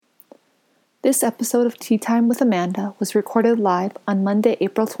This episode of Tea Time with Amanda was recorded live on Monday,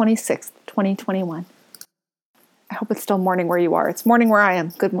 April 26th, 2021. I hope it's still morning where you are. It's morning where I am.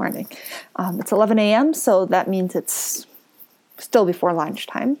 Good morning. It's 11 a.m., so that means it's still before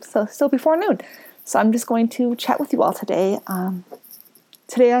lunchtime, so still before noon. So I'm just going to chat with you all today.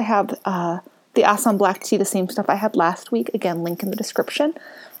 Today I have the Assam black tea, the same stuff I had last week. Again, link in the description.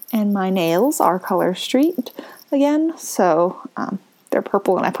 And my nails are Color Street again, so they're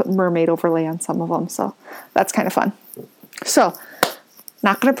purple, and I put mermaid overlay on some of them, so that's kind of fun. So,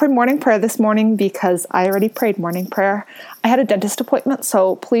 not going to pray morning prayer this morning because I already prayed morning prayer. I had a dentist appointment,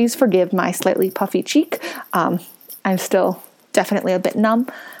 so please forgive my slightly puffy cheek. I'm still definitely a bit numb.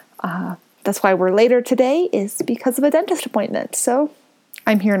 That's why we're later today, is because of a dentist appointment. So,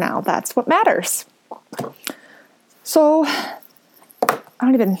 I'm here now. That's what matters. So, I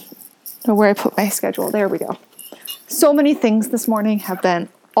don't even know where I put my schedule. There we go. So many things this morning have been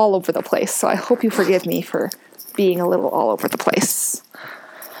all over the place, so I hope you forgive me for being a little all over the place.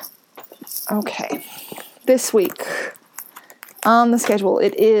 Okay, this week on the schedule,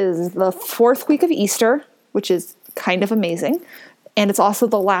 it is the 4th week of Easter, which is kind of amazing, and it's also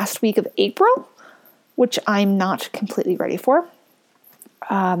the last week of April, which I'm not completely ready for.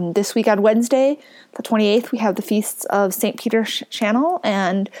 This week on Wednesday, the 28th, we have the feasts of St. Peter Channel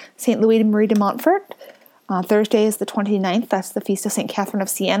and St. Louis Marie de Montfort. Thursday is the 29th. That's the feast of St. Catherine of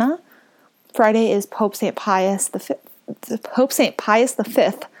Siena. Friday is Pope St. Pius V.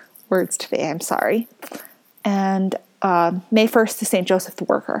 Words today, I'm sorry. And May 1st is St. Joseph the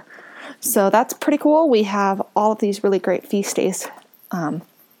Worker. So that's pretty cool. We have all of these really great feast days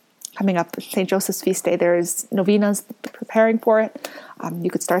coming up. St. Joseph's feast day, there's novenas preparing for it. You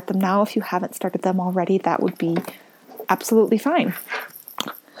could start them now if you haven't started them already. That would be absolutely fine.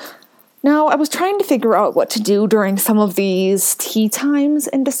 Now, I was trying to figure out what to do during some of these tea times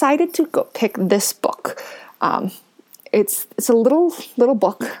and decided to go pick this book. It's a little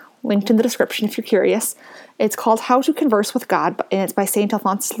book linked in the description if you're curious. It's called How to Converse with God, and it's by St.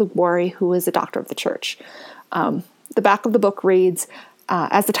 Alphonsus Liguori, who is a doctor of the church. The back of the book reads,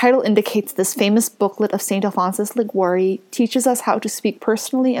 as the title indicates, this famous booklet of St. Alphonsus Liguori teaches us how to speak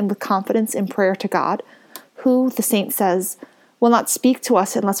personally and with confidence in prayer to God, who, the saint says, will not speak to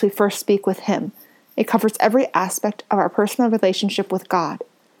us unless we first speak with him. It covers every aspect of our personal relationship with God.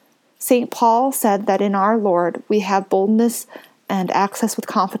 St. Paul said that in our Lord we have boldness and access with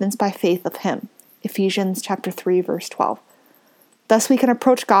confidence by faith of him. Ephesians chapter 3, verse 12. Thus we can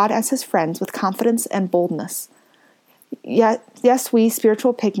approach God as his friends with confidence and boldness. Yet, yes, we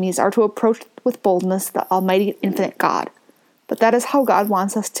spiritual pygmies are to approach with boldness the almighty infinite God. But that is how God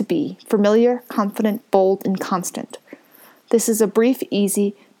wants us to be, familiar, confident, bold, and constant. This is a brief,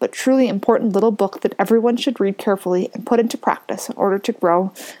 easy, but truly important little book that everyone should read carefully and put into practice in order to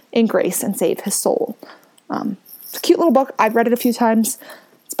grow in grace and save his soul. It's a cute little book. I've read it a few times.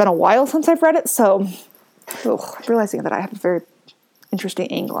 It's been a while since I've read it, so I'm realizing that I have a very interesting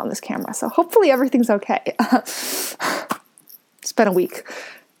angle on this camera, so hopefully everything's okay. It's been a week,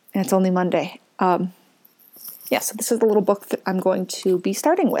 and it's only Monday. So this is the little book that I'm going to be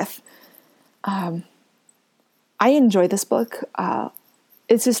starting with. I enjoy this book.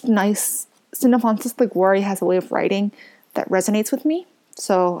 It's just nice. St. Alphonsus Liguori has a way of writing that resonates with me,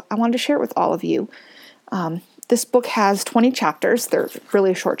 so I wanted to share it with all of you. This book has 20 chapters. They're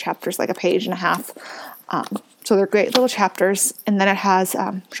really short chapters, like a page and a half. So they're great little chapters, and then it has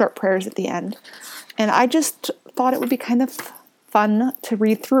short prayers at the end. And I just thought it would be kind of fun to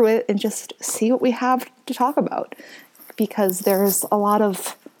read through it and just see what we have to talk about, because there's a lot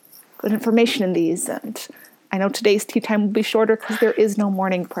of good information in these, and I know today's tea time will be shorter because there is no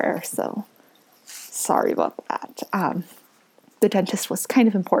morning prayer, so sorry about that. The dentist was kind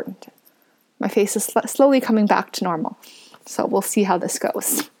of important. My face is slowly coming back to normal, so we'll see how this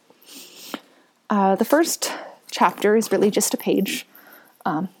goes. The first chapter is really just a page.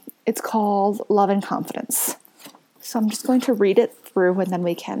 It's called Love and Confidence. So I'm just going to read it through, and then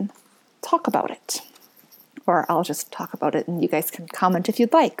we can talk about it. Or I'll just talk about it, and you guys can comment if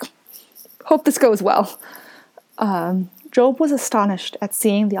you'd like. Hope this goes well. Job was astonished at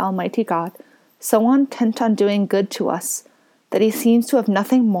seeing the Almighty God so intent on doing good to us that he seems to have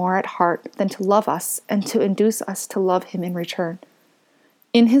nothing more at heart than to love us and to induce us to love him in return.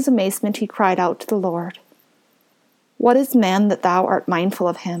 In his amazement he cried out to the Lord, "What is man that thou art mindful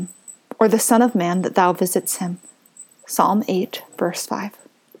of him, or the son of man that thou visits him?" Psalm 8, verse 5.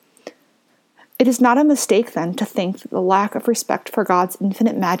 It is not a mistake, then, to think that the lack of respect for God's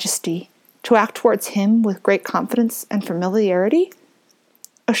infinite majesty, to act towards him with great confidence and familiarity?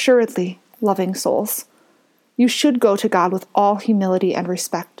 Assuredly, loving souls, you should go to God with all humility and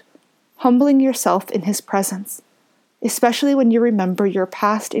respect, humbling yourself in his presence, especially when you remember your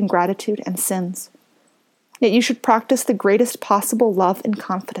past ingratitude and sins. Yet you should practice the greatest possible love and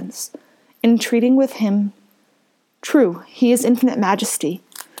confidence in treating with him. True, he is infinite majesty,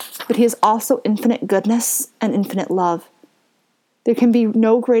 but he is also infinite goodness and infinite love. There can be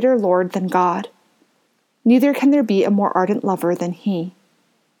no greater Lord than God. Neither can there be a more ardent lover than he.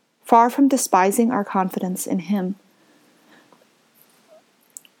 Far from despising our confidence in him,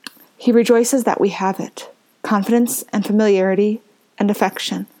 he rejoices that we have it, confidence and familiarity and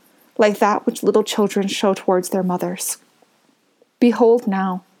affection, like that which little children show towards their mothers. Behold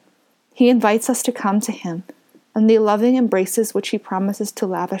now, he invites us to come to him, and the loving embraces which he promises to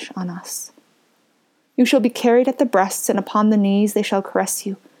lavish on us. You shall be carried at the breasts, and upon the knees they shall caress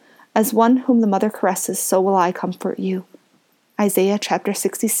you. As one whom the mother caresses, so will I comfort you. Isaiah chapter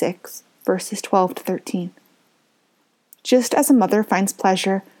 66, verses 12 to 13. Just as a mother finds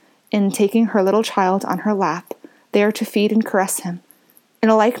pleasure in taking her little child on her lap, there to feed and caress him, in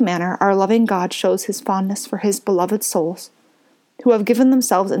a like manner our loving God shows his fondness for his beloved souls, who have given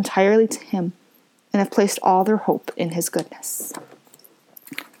themselves entirely to him and have placed all their hope in his goodness.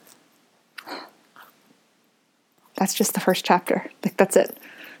 That's just the first chapter. That's it.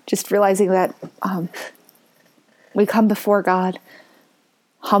 Just realizing that we come before God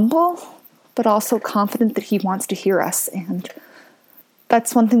humble, but also confident that he wants to hear us. And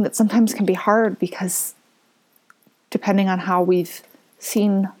that's one thing that sometimes can be hard, because depending on how we've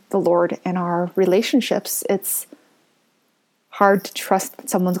seen the Lord in our relationships, it's hard to trust that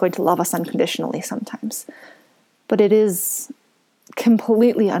someone's going to love us unconditionally sometimes. But it is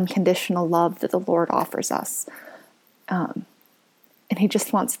completely unconditional love that the Lord offers us. And he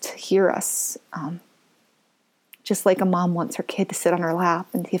just wants to hear us. Just like a mom wants her kid to sit on her lap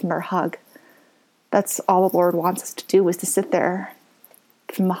and give him her hug. That's all the Lord wants us to do, is to sit there,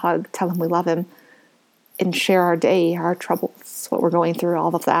 give him a hug, tell him we love him, and share our day, our troubles, what we're going through,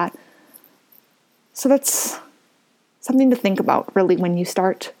 all of that. So that's something to think about, really, when you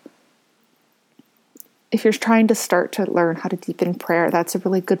start. If you're trying to start to learn how to deepen prayer, that's a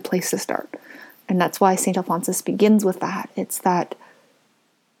really good place to start. And that's why St. Alphonsus begins with that. It's that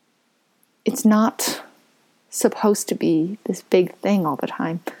it's not supposed to be this big thing all the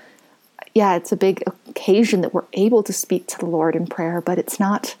time. Yeah, it's a big occasion that we're able to speak to the Lord in prayer, but it's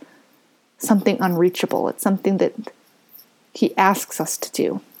not something unreachable. It's something that he asks us to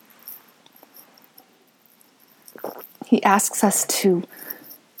do. He asks us to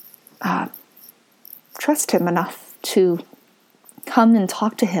trust him enough to come and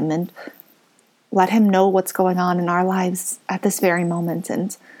talk to him and let him know what's going on in our lives at this very moment.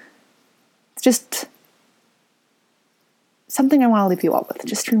 And it's just something I want to leave you all with.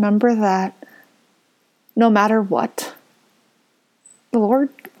 Just remember that no matter what, the Lord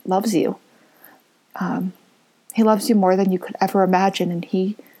loves you. He loves you more than you could ever imagine, and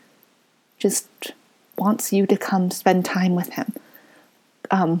he just wants you to come spend time with him.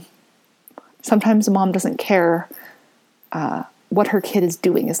 Sometimes a mom doesn't care what her kid is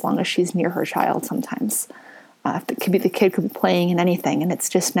doing as long as she's near her child sometimes. The kid could be playing in anything, and it's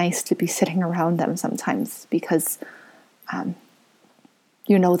just nice to be sitting around them sometimes, because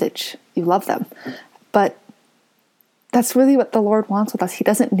you know that you love them. But that's really what the Lord wants with us. He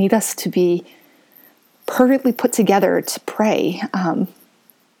doesn't need us to be perfectly put together to pray.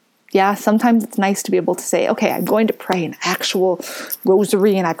 Yeah, sometimes it's nice to be able to say, okay, I'm going to pray an actual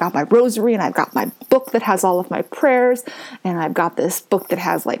rosary, and I've got my rosary, and I've got my book that has all of my prayers, and I've got this book that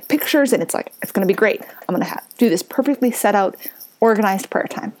has like pictures, and it's going to be great. I'm going to do this perfectly set out, organized prayer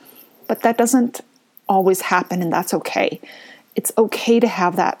time. But that doesn't always happen, and that's okay. It's okay to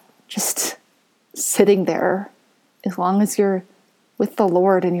have that just sitting there, as long as you're with the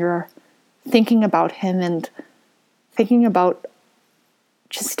Lord and you're thinking about him and thinking about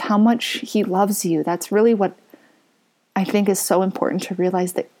just how much he loves you. That's really what I think is so important to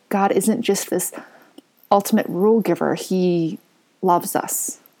realize, that God isn't just this ultimate rule giver. He loves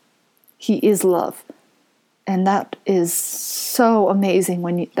us. He is love. And that is so amazing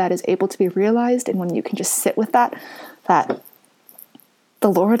when that is able to be realized, and when you can just sit with that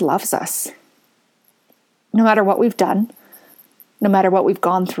the Lord loves us. No matter what we've done, no matter what we've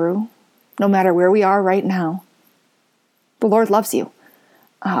gone through, no matter where we are right now, the Lord loves you.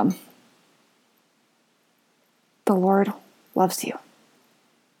 The Lord loves you.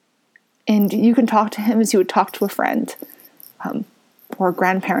 And you can talk to him as you would talk to a friend, or a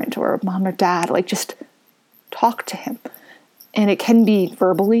grandparent, or a mom or dad. Like, just talk to him. And it can be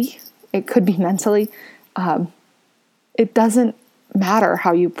verbally, it could be mentally. It doesn't matter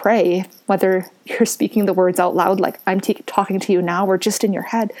how you pray, whether you're speaking the words out loud, like I'm talking to you now, or just in your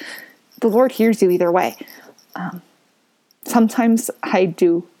head. the Lord hears you either way. Sometimes I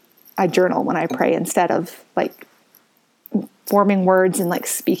journal when I pray instead of like forming words and like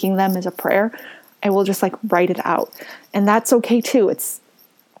speaking them as a prayer. I will just like write it out. And that's okay too.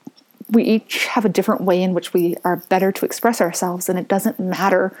 We each have a different way in which we are better to express ourselves, and it doesn't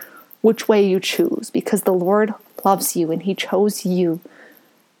matter which way you choose, because the Lord loves you and he chose you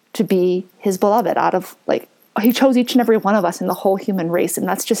to be his beloved he chose each and every one of us in the whole human race. And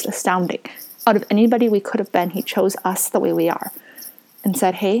that's just astounding. Out of anybody we could have been, he chose us the way we are and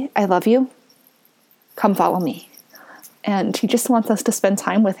said, hey, I love you. Come follow me. And he just wants us to spend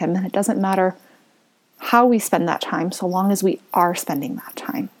time with him. And it doesn't matter how we spend that time, so long as we are spending that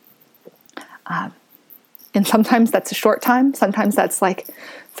time. And sometimes that's a short time. Sometimes that's like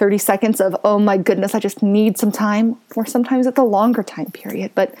 30 seconds of, oh my goodness, I just need some time. Or sometimes it's a longer time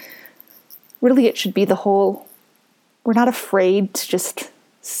period. But really it should be we're not afraid to just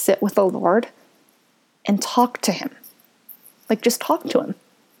sit with the Lord and talk to him. Like, just talk to him.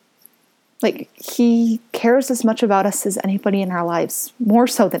 Like, he cares as much about us as anybody in our lives, more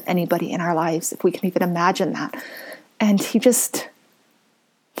so than anybody in our lives, if we can even imagine that. And he just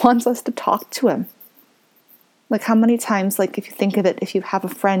wants us to talk to him. Like, how many times, like, if you think of it, if you have a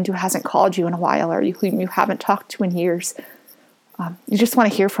friend who hasn't called you in a while, or whom you haven't talked to in years, you just want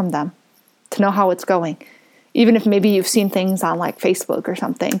to hear from them, to know how it's going. Even if maybe you've seen things on like Facebook or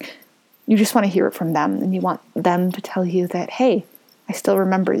something, you just want to hear it from them, and you want them to tell you that, hey, I still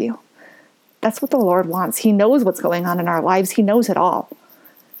remember you. That's what the Lord wants. He knows what's going on in our lives. He knows it all.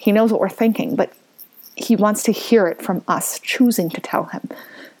 He knows what we're thinking, but he wants to hear it from us choosing to tell him.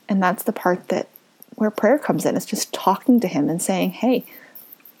 And that's the part where prayer comes in. It's just talking to him and saying, hey,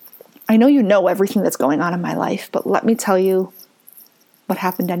 I know you know everything that's going on in my life, but let me tell you what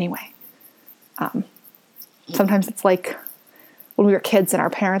happened anyway. Sometimes it's like when we were kids and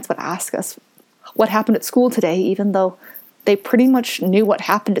our parents would ask us what happened at school today, even though they pretty much knew what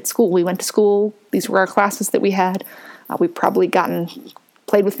happened at school. We went to school. These were our classes that we had. We probably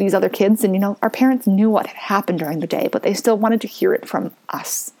played with these other kids. And, our parents knew what had happened during the day, but they still wanted to hear it from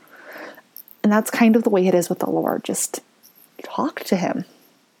us. And that's kind of the way it is with the Lord. Just talk to him.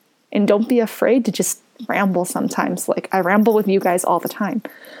 And don't be afraid to just ramble sometimes. Like, I ramble with you guys all the time.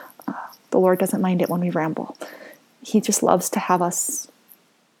 The Lord doesn't mind it when we ramble. He just loves to have us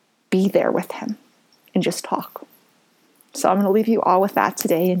be there with him and just talk. So I'm going to leave you all with that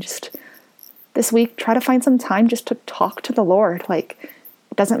today, and just this week, try to find some time just to talk to the Lord. Like,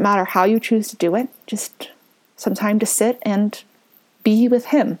 it doesn't matter how you choose to do it, just some time to sit and be with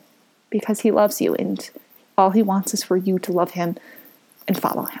him, because he loves you, and all he wants is for you to love him and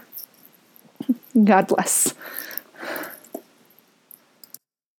follow him. God bless.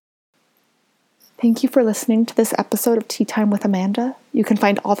 Thank you for listening to this episode of Tea Time with Amanda. You can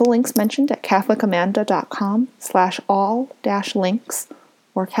find all the links mentioned at catholicamanda.com/all-links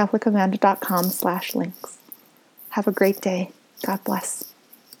or catholicamanda.com/links. Have a great day. God bless.